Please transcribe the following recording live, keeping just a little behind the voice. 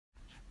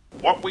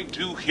What we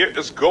do here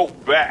is go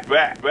back.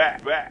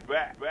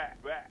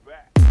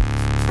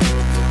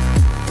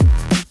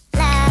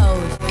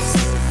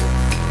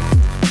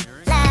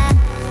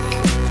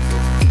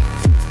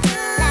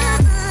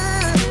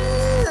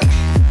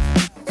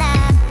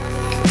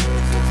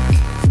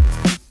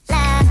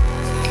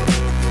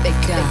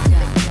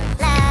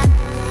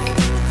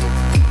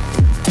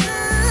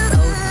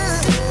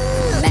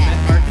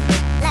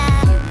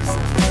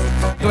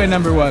 Takeaway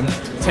number one.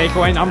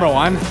 Takeaway number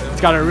one. It's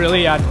got a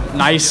really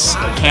nice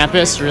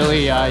campus,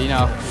 really, you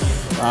know,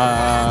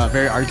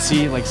 very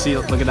artsy. Like, see,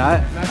 look at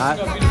that.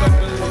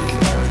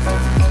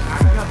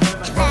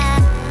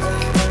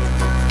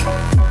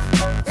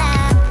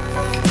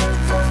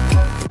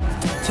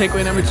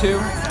 Takeaway number two,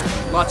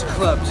 lots of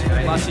clubs,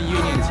 lots of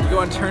unions. You go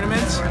on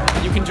tournaments,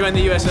 you can join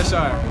the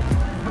USSR,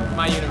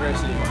 my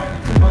university.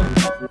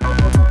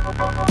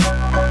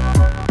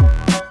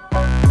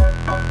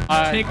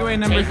 Takeaway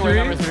number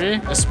three,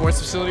 the sports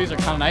facilities are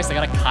kind of nice. They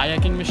got a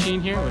kayaking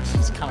machine here, which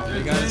is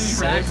kind of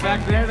sick.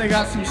 Back there, they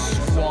got some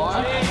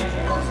squash.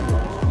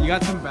 You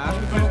got some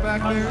basketball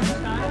back there.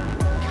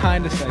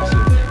 Kind of sexy.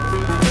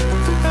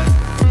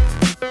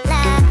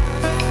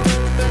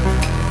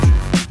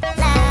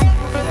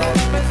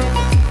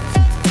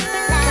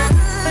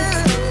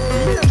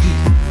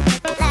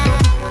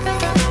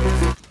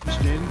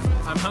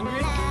 I'm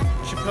hungry.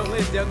 Chipotle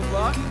is down the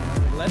block.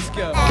 Let's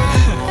go.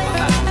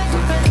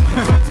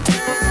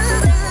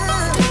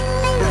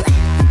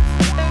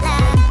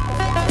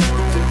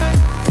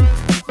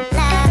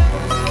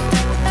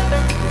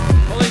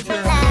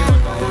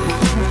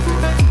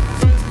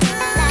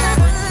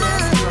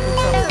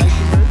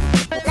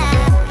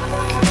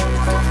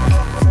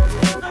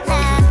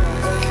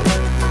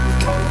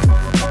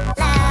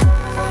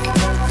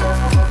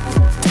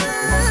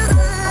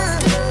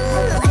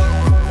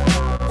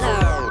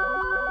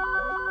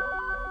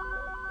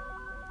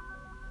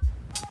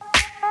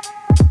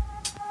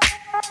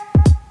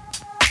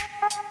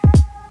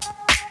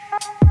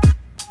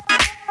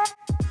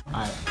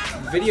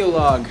 Video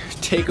log,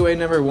 takeaway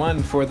number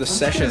one for the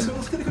session.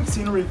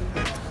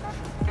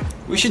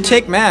 We should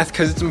take math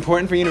because it's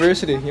important for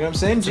university. You know what I'm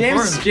saying?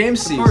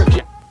 James sees.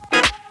 Alright,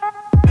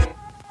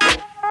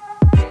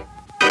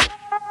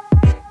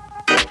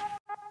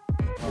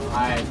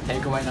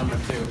 takeaway number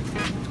two.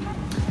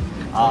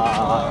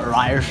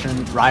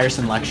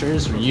 Ryerson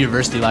lectures, or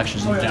university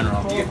lectures in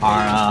general,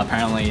 are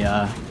apparently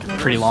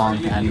pretty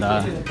long and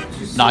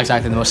not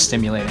exactly the most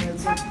stimulating.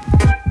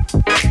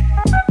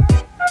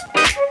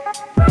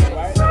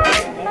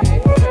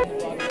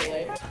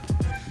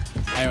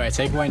 Anyway,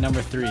 takeaway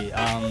number three.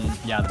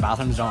 Yeah, the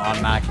bathrooms don't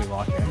automatically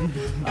lock here.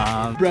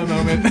 Bro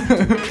moment.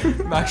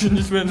 Macsen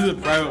just went to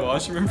the private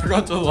washroom and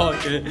forgot to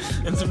lock it,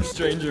 and some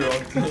stranger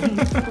walked in.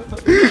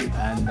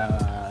 And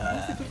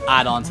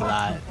add on to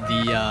that,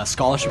 the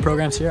scholarship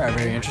programs here are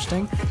very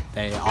interesting.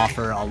 They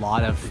offer a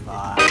lot of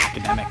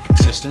academic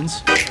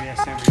assistance.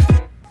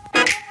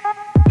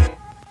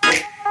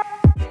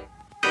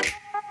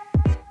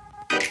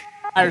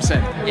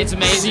 Ryerson, it's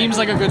amazing. Seems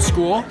like a good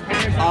school.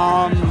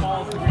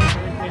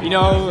 You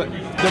know,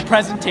 the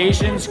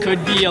presentations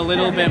could be a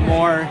little bit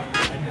more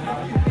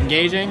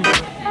engaging,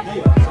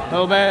 a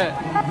little bit.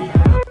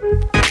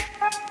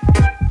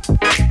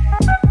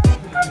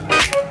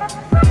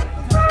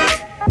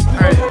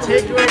 Alright,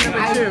 takeaway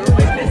number two.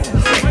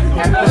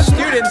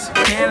 Students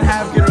can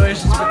have good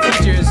relations with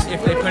teachers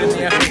if they put in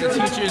the effort. The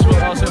teachers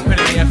will also put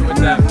in the effort with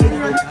them.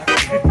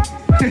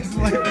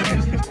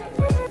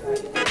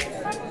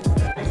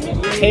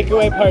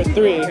 Takeaway part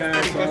three.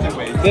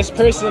 This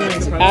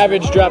person's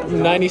average dropped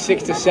from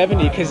 96 to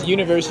 70 because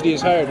university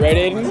is hard, right,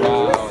 Aiden?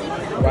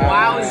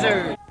 Wow.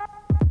 Wowzer.